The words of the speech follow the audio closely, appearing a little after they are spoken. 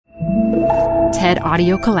TED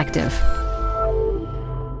Audio Collective.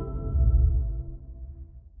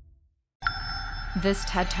 This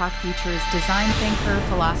TED Talk features design thinker,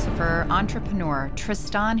 philosopher, entrepreneur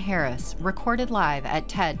Tristan Harris, recorded live at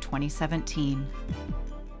TED 2017.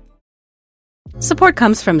 Support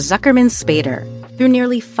comes from Zuckerman Spader. Through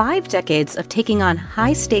nearly 5 decades of taking on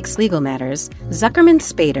high-stakes legal matters, Zuckerman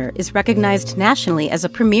Spader is recognized nationally as a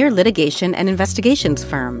premier litigation and investigations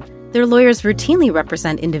firm. Their lawyers routinely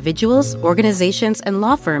represent individuals, organizations, and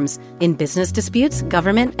law firms in business disputes,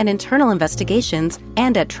 government and internal investigations,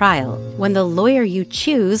 and at trial, when the lawyer you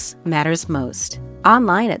choose matters most.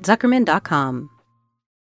 Online at Zuckerman.com.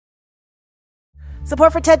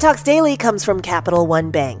 Support for TED Talks Daily comes from Capital One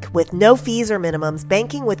Bank. With no fees or minimums,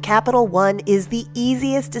 banking with Capital One is the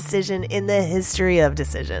easiest decision in the history of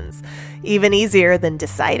decisions. Even easier than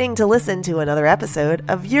deciding to listen to another episode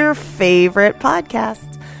of your favorite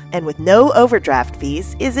podcast. And with no overdraft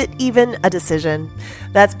fees, is it even a decision?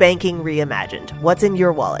 That's banking reimagined. What's in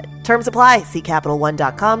your wallet? Terms apply. See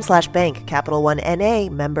CapitalOne.com/bank. Capital One N.A.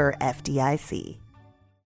 member FDIC.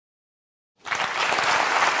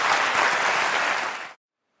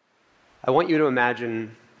 I want you to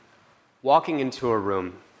imagine walking into a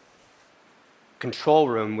room, control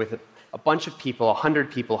room, with a bunch of people,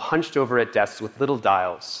 100 people, hunched over at desks with little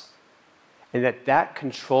dials, and that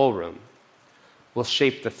control room will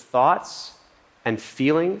shape the thoughts and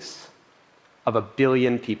feelings of 1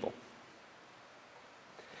 billion people.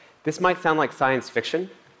 This might sound like science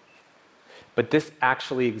fiction, but this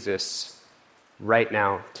actually exists right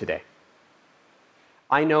now, today.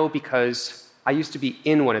 I know because I used to be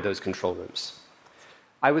in one of those control rooms.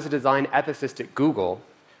 I was a design ethicist at Google,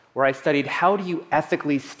 where I studied how do you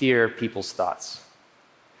ethically steer people's thoughts.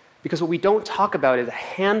 Because what we don't talk about is a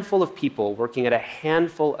handful of people working at a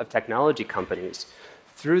handful of technology companies,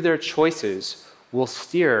 through their choices, will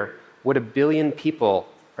steer what 1 billion people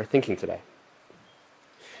are thinking today.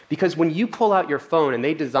 Because when you pull out your phone and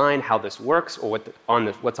they design how this works or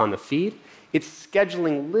what's on the feed, it's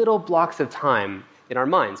scheduling little blocks of time in our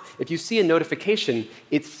minds. If you see a notification,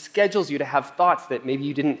 it schedules you to have thoughts that maybe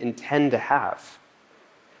you didn't intend to have.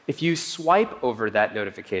 If you swipe over that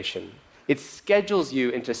notification, it schedules you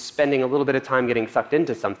into spending a little bit of time getting sucked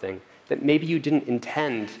into something that maybe you didn't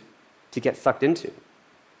intend to get sucked into.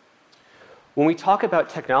 When we talk about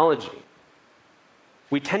technology,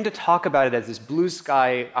 we tend to talk about it as this blue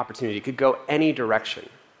sky opportunity. It could go any direction.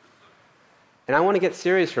 And I want to get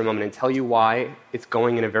serious for a moment and tell you why it's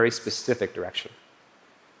going in a very specific direction.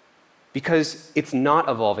 Because it's not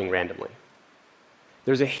evolving randomly.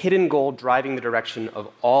 There's a hidden goal driving the direction of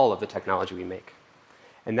all of the technology we make.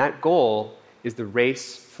 And that goal is the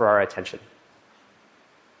race for our attention.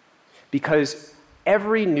 Because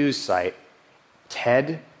every news site,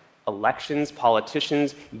 TED, elections,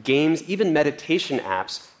 politicians, games, even meditation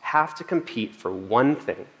apps have to compete for one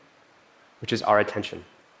thing, which is our attention.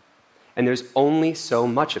 And there's only so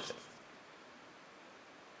much of it.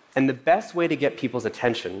 And the best way to get people's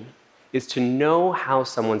attention is to know how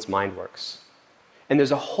someone's mind works. And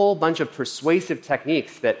there's a whole bunch of persuasive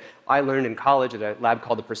techniques that I learned in college at a lab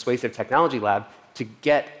called the Persuasive Technology Lab to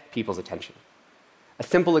get people's attention. A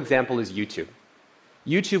simple example is YouTube.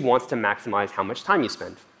 YouTube wants to maximize how much time you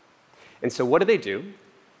spend. And so what do?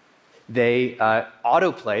 They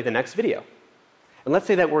autoplay the next video. And let's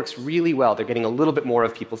say that works really well. They're getting a little bit more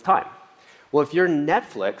of people's time. Well, if you're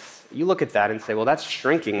Netflix, you look at that and say, well, that's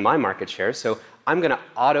shrinking my market share, so I'm going to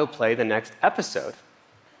autoplay the next episode.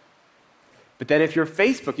 But then if you're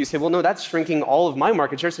Facebook, you say, well, no, that's shrinking all of my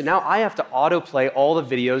market share, so now I have to autoplay all the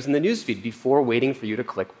videos in the newsfeed before waiting for you to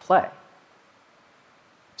click play.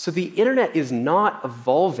 So the internet is not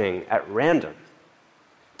evolving at random.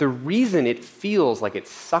 The reason it feels like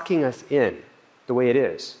it's sucking us in the way it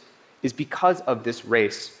is because of this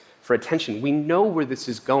race for attention. We know where this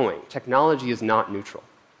is going. Technology is not neutral.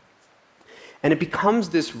 And it becomes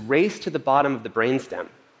this race to the bottom of the brainstem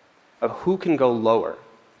of who can go lower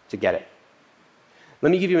to get it.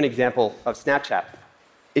 Let me give you an example of Snapchat.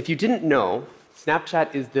 If you didn't know,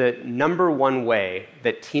 Snapchat is the #1 way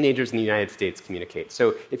that teenagers in the United States communicate.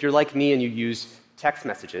 So if you're like me and you use text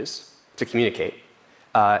messages to communicate,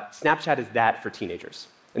 Snapchat is that for teenagers.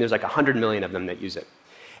 And there's like 100 million of them that use it.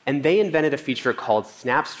 And they invented a feature called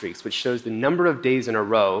Snap Streaks, which shows the number of days in a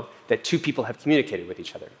row that 2 people have communicated with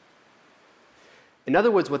each other. In other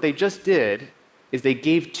words, what they just did is they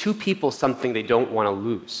gave 2 people something they don't want to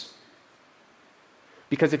lose.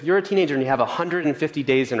 Because if you're a teenager and you have 150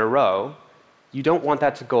 days in a row, you don't want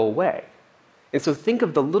that to go away. And so think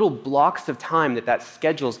of the little blocks of time that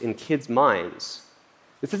schedules in kids' minds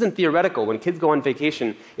This isn't theoretical. When kids go on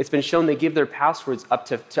vacation, it's been shown they give their passwords up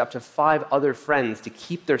to 5 other friends to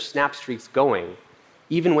keep their snap streaks going,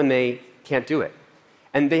 even when they can't do it.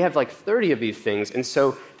 And they have like 30 of these things, and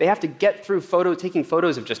so they have to get through taking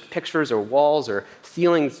photos of just pictures or walls or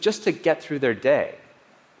ceilings just to get through their day.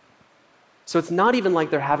 So it's not even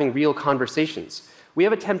like they're having real conversations. We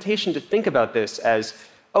have a temptation to think about this as,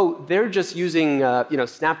 oh, they're just using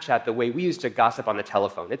Snapchat the way we used to gossip on the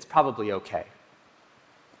telephone. It's probably okay.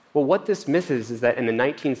 Well, what this misses is that in the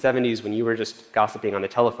 1970s, when you were just gossiping on the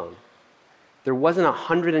telephone, there wasn't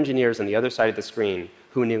 100 engineers on the other side of the screen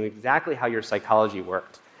who knew exactly how your psychology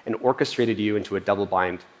worked and orchestrated you into a double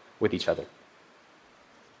bind with each other.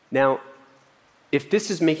 Now, if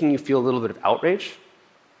this is making you feel a little bit of outrage,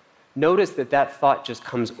 notice that that thought just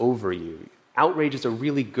comes over you. Outrage is a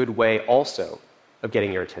really good way also of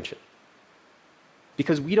getting your attention.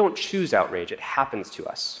 Because we don't choose outrage, it happens to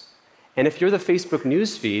us. And if you're the Facebook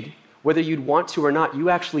news feed, whether you'd want to or not, you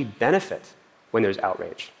actually benefit when there's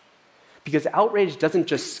outrage. Because outrage doesn't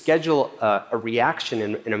just schedule a reaction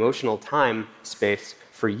in an emotional time space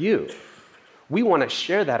for you. We want to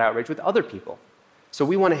share that outrage with other people. So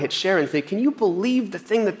we want to hit share and say, can you believe the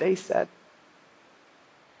thing that they said?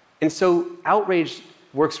 And so outrage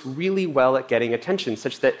works really well at getting attention,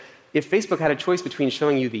 such that if Facebook had a choice between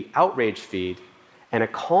showing you the outrage feed and a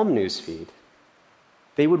calm news feed,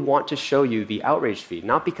 they would want to show you the outrage feed,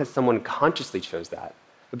 not because someone consciously chose that,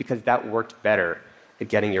 but because that worked better at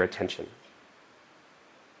getting your attention.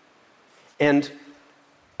 And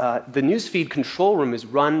the newsfeed control room is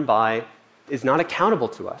not accountable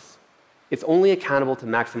to us. It's only accountable to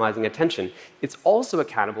maximizing attention. It's also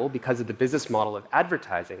accountable, because of the business model of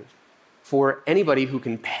advertising, for anybody who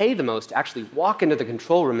can pay the most to actually walk into the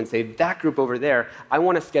control room and say, that group over there, I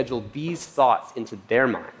want to schedule these thoughts into their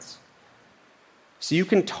minds. So you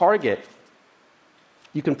can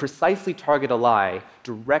precisely target a lie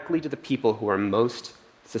directly to the people who are most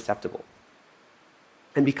susceptible.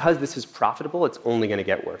 And because this is profitable, it's only going to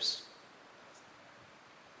get worse.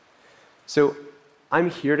 So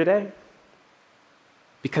I'm here today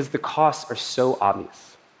because the costs are so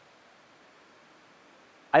obvious.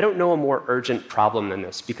 I don't know a more urgent problem than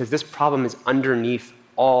this, because this problem is underneath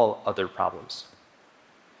all other problems.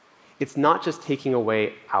 It's not just taking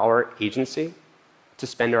away our agency to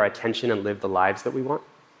spend our attention and live the lives that we want.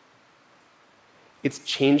 It's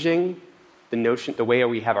changing the way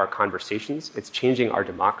we have our conversations, it's changing our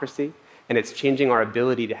democracy, and it's changing our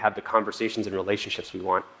ability to have the conversations and relationships we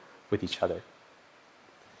want with each other.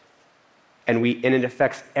 And it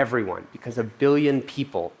affects everyone, because 1 billion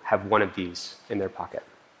people have one of these in their pocket.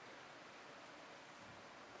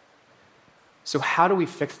 So how do we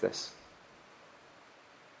fix this?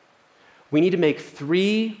 We need to make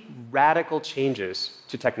 3 radical changes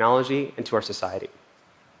to technology and to our society.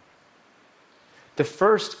 The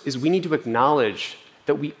first is we need to acknowledge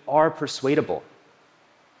that we are persuadable.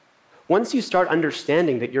 Once you start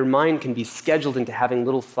understanding that your mind can be scheduled into having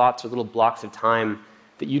little thoughts or little blocks of time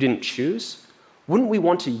that you didn't choose, wouldn't we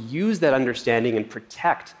want to use that understanding and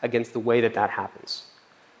protect against the way that happens?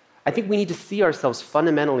 I think we need to see ourselves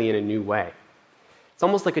fundamentally in a new way. It's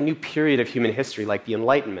almost like a new period of human history, like the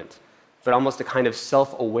Enlightenment, but almost a kind of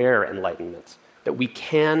self-aware enlightenment, that we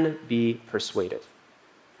can be persuaded.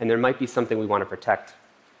 And there might be something we want to protect.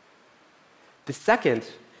 The second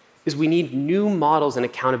is we need new models and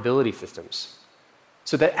accountability systems,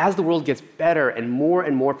 so that as the world gets better and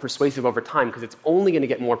more persuasive over time, because it's only going to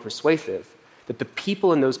get more persuasive, that the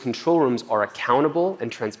people in those control rooms are accountable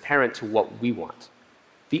and transparent to what we want.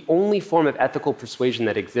 The only form of ethical persuasion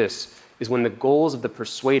that exists is when the goals of the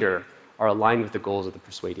persuader are aligned with the goals of the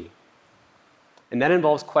persuadee. And that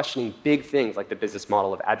involves questioning big things like the business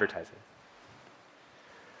model of advertising.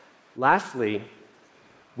 Lastly,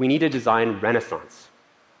 we need a design renaissance.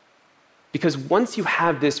 Because once you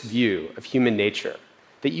have this view of human nature,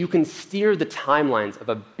 that you can steer the timelines of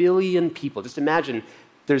 1 billion people, just imagine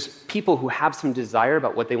there's people who have some desire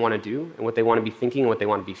about what they want to do and what they want to be thinking and what they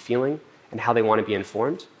want to be feeling and how they want to be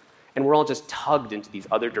informed. And we're all just tugged into these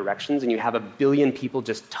other directions, and you have 1 billion people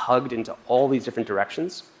just tugged into all these different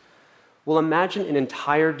directions. Well, imagine an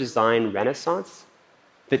entire design renaissance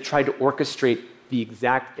that tried to orchestrate the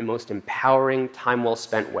exact and most empowering, time well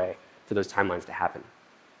spent way for those timelines to happen.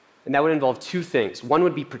 And that would involve 2 things. One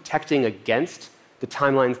would be protecting against the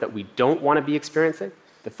timelines that we don't want to be experiencing,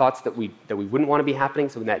 the thoughts that we wouldn't want to be happening,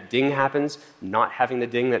 so when that ding happens, not having the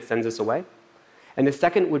ding that sends us away. And the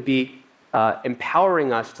second would be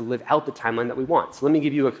empowering us to live out the timeline that we want. So let me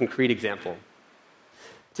give you a concrete example.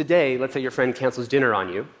 Today, let's say your friend cancels dinner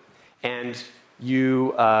on you, and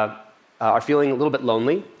you are feeling a little bit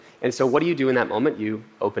lonely, And so what do you do in that moment? You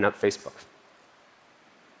open up Facebook.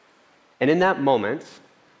 And in that moment,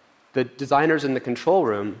 the designers in the control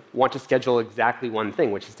room want to schedule exactly one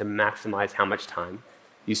thing, which is to maximize how much time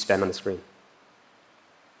you spend on the screen.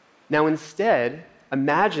 Now, instead,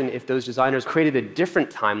 imagine if those designers created a different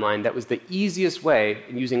timeline that was the easiest way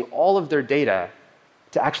in using all of their data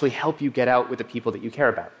to actually help you get out with the people that you care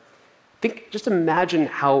about. Just imagine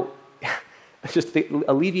how,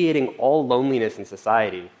 alleviating all loneliness in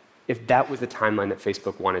society if that was the timeline that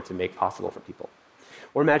Facebook wanted to make possible for people.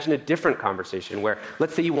 Or imagine a different conversation where,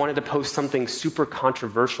 let's say you wanted to post something super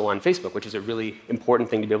controversial on Facebook, which is a really important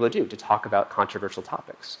thing to be able to do, to talk about controversial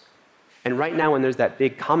topics. And right now, when there's that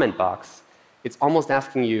big comment box, it's almost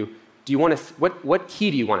asking you, what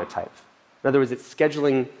key do you want to type? In other words, it's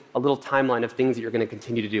scheduling a little timeline of things that you're going to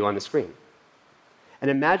continue to do on the screen.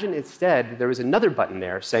 And imagine instead there was another button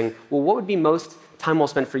there saying, well, what would be most time well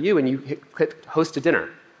spent for you? And you click host a dinner.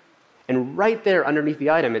 And right there underneath the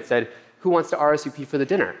item, it said, who wants to RSVP for the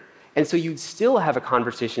dinner? And so you'd still have a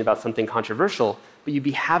conversation about something controversial, but you'd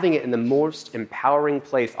be having it in the most empowering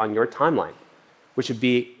place on your timeline, which would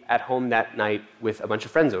be at home that night with a bunch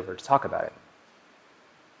of friends over to talk about it.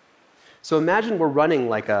 So imagine we're running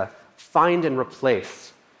like a find and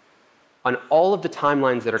replace on all of the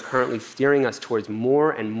timelines that are currently steering us towards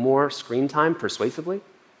more and more screen time persuasively,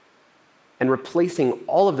 and replacing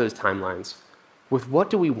all of those timelines with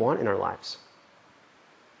what do we want in our lives.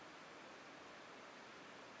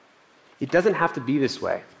 It doesn't have to be this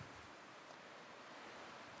way.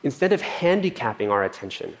 Instead of handicapping our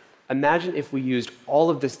attention, imagine if we used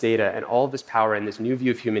all of this data and all of this power and this new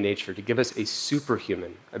view of human nature to give us a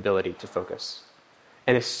superhuman ability to focus,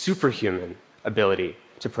 and a superhuman ability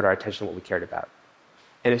to put our attention on what we cared about,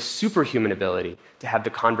 and a superhuman ability to have the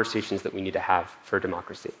conversations that we need to have for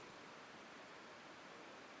democracy.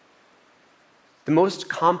 The most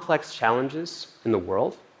complex challenges in the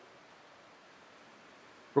world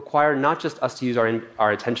require not just us to use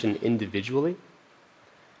our attention individually,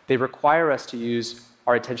 they require us to use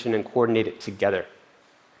our attention and coordinate it together.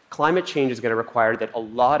 Climate change is going to require that a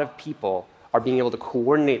lot of people are being able to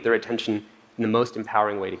coordinate their attention in the most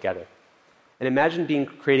empowering way together. And imagine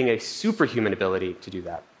creating a superhuman ability to do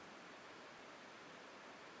that.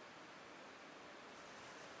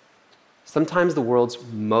 Sometimes the world's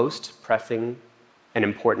most pressing and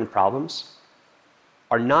important problems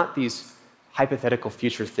are not these hypothetical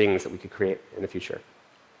future things that we could create in the future.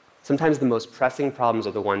 Sometimes the most pressing problems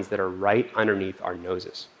are the ones that are right underneath our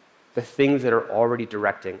noses, the things that are already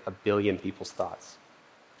directing 1 billion people's thoughts.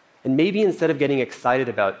 And maybe instead of getting excited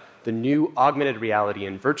about the new augmented reality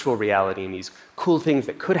and virtual reality and these cool things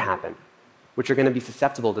that could happen, which are going to be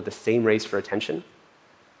susceptible to the same race for attention,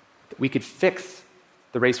 we could fix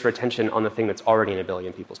the race for attention on the thing that's already in 1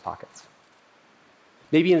 billion people's pockets.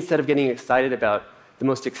 Maybe instead of getting excited about the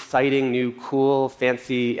most exciting, new, cool,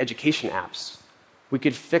 fancy education apps, we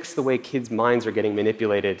could fix the way kids' minds are getting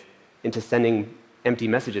manipulated into sending empty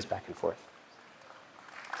messages back and forth.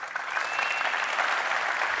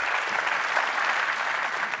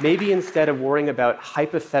 Maybe instead of worrying about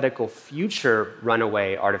hypothetical future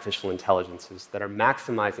runaway artificial intelligences that are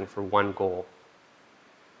maximizing for one goal,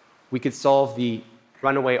 we could solve the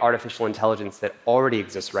runaway artificial intelligence that already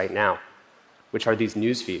exists right now, which are these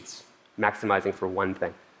news feeds, maximizing for one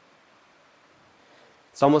thing.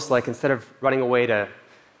 It's almost like instead of running away to,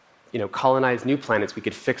 colonize new planets, we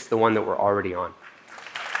could fix the one that we're already on.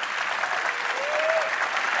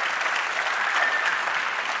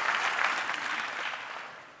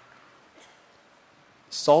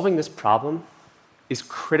 Solving this problem is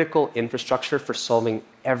critical infrastructure for solving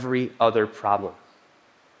every other problem.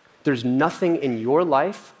 There's nothing in your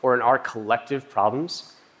life or in our collective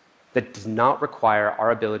problems that does not require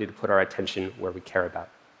our ability to put our attention where we care about.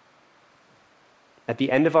 At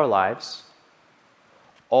the end of our lives,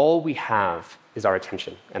 all we have is our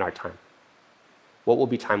attention and our time. What will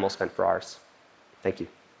be time well spent for ours? Thank you.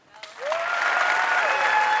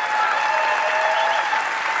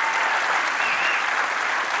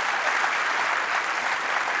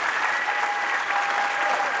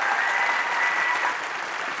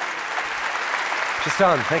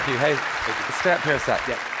 Tristan, thank you. Hey, stay up here a sec.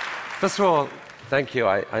 Yeah. First of all, thank you.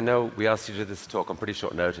 I know we asked you to do this talk on pretty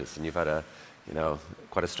short notice, and you've had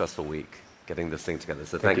quite a stressful week getting this thing together.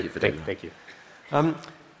 So thank you for doing that. Thank you.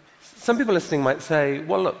 Some people listening might say,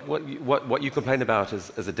 well, look, what you complain about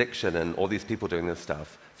is addiction and all these people doing this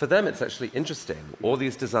stuff. For them, it's actually interesting. All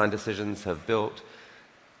these design decisions have built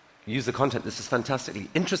user content. This is fantastically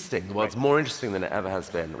interesting. The world's more interesting than it ever has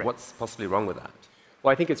been. Right. What's possibly wrong with that?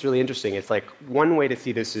 Well, I think it's really interesting. It's like one way to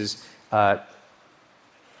see this is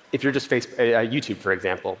if you're just YouTube, for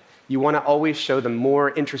example. You want to always show the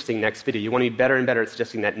more interesting next video. You want to be better and better at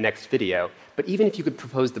suggesting that next video. But even if you could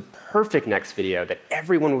propose the perfect next video that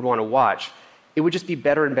everyone would want to watch, it would just be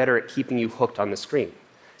better and better at keeping you hooked on the screen.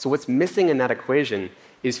 So what's missing in that equation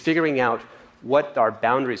is figuring out what our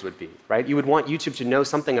boundaries would be, right? You would want YouTube to know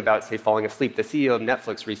something about, say, falling asleep. The CEO of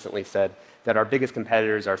Netflix recently said that our biggest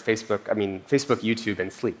competitors are Facebook, YouTube,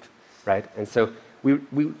 and sleep, right? And so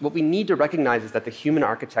what we need to recognize is that the human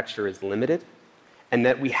architecture is limited, and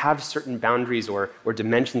that we have certain boundaries or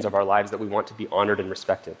dimensions of our lives that we want to be honored and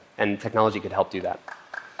respected. And technology could help do that.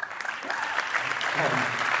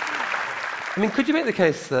 Could you make the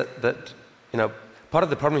case that part of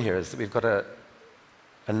the problem here is that we've got a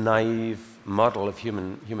naive model of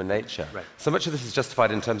human nature. Right. So much of this is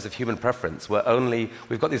justified in terms of human preference. We've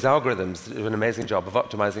got these algorithms that do an amazing job of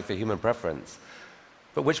optimizing for human preference.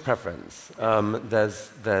 But which preference?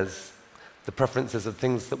 There's the preferences of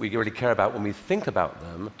things that we really care about when we think about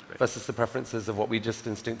them, right, versus the preferences of what we just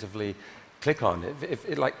instinctively click on.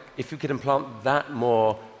 If you could implant that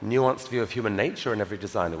more nuanced view of human nature in every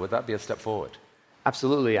designer, would that be a step forward?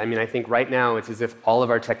 Absolutely. I think right now it's as if all of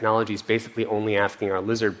our technology is basically only asking our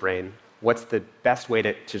lizard brain, what's the best way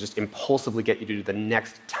to just impulsively get you to do the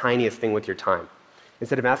next tiniest thing with your time?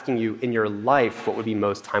 Instead of asking you, in your life, what would be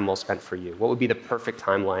most time well spent for you? What would be the perfect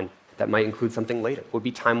timeline that might include something later? What would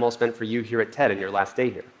be time well spent for you here at TED in your last day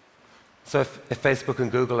here? So if Facebook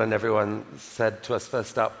and Google and everyone said to us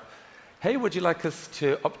first up, hey, would you like us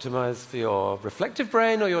to optimize for your reflective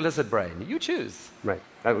brain or your lizard brain? You choose. Right.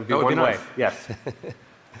 That would be one way. Yes.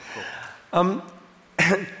 Cool.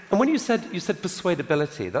 And when you said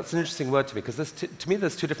persuadability, that's an interesting word to me, because to me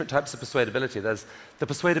there's two different types of persuadability. There's the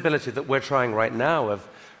persuadability that we're trying right now of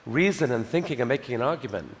reason and thinking and making an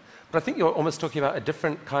argument. But I think you're almost talking about a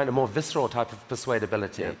different kind of more visceral type of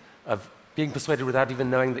persuadability, yeah, of being persuaded without even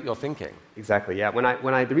knowing that you're thinking. Exactly, yeah.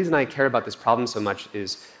 The reason I care about this problem so much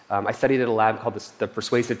is I studied at a lab called the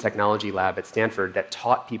Persuasive Technology Lab at Stanford that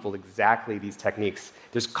taught people exactly these techniques.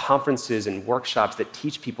 There's conferences and workshops that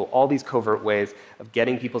teach people all these covert ways of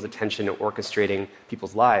getting people's attention and orchestrating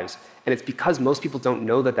people's lives. And it's because most people don't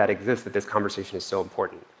know that exists that this conversation is so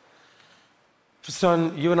important.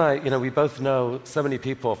 Tristan, you and I, we both know so many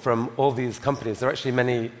people from all these companies. There are actually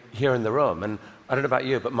many here in the room. And I don't know about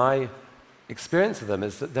you, but my experience of them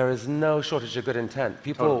is that there is no shortage of good intent.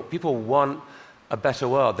 People want a better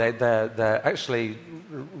world. They're actually,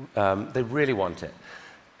 they really want it.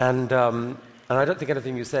 And I don't think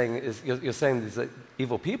anything you're saying is, you're saying these are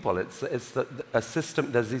evil people. It's that a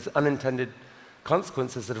system, there's these unintended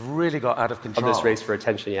consequences that have really got out of control. Of this race for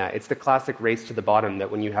attention, yeah. It's the classic race to the bottom that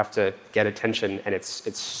when you have to get attention and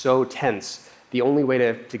it's so tense, the only way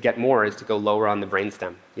to get more is to go lower on the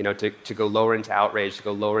brainstem, to go lower into outrage, to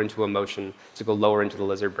go lower into emotion, to go lower into the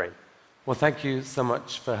lizard brain. Well, thank you so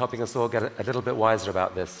much for helping us all get a little bit wiser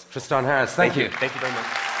about this. Tristan Harris, thank you. Thank you very much.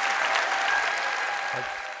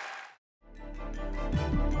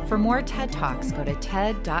 For more TED Talks, go to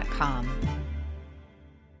TED.com.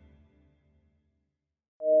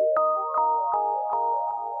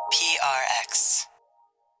 PRX.